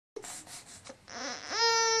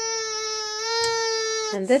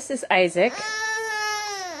And this is Isaac.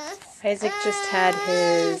 Isaac just had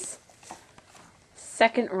his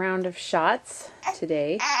second round of shots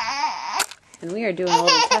today. And we are doing a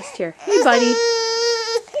little test here. Hey, buddy.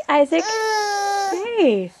 Hey, Isaac.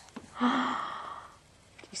 Hey.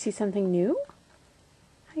 Do you see something new?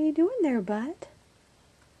 How you doing there, bud?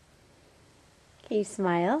 Can you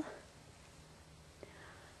smile?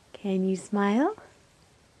 Can you smile?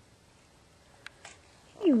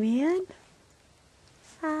 Hey, man.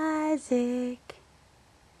 Isaac.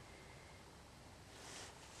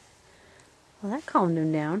 Well, that calmed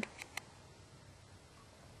him down.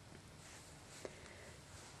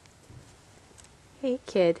 Hey,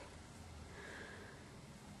 kid.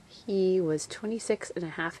 He was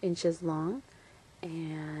 26.5 inches long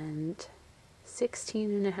and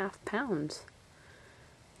 16.5 pounds.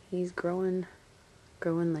 He's growing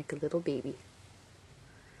like a little baby.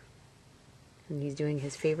 And he's doing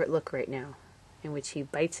his favorite look right now, in which he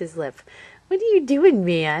bites his lip. What are you doing,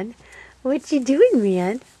 man? What you doing,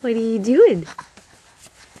 man? What are you doing?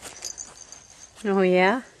 Oh,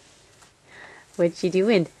 yeah? What you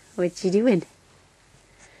doing? What you doing?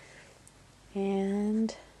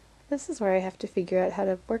 And this is where I have to figure out how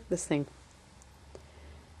to work this thing.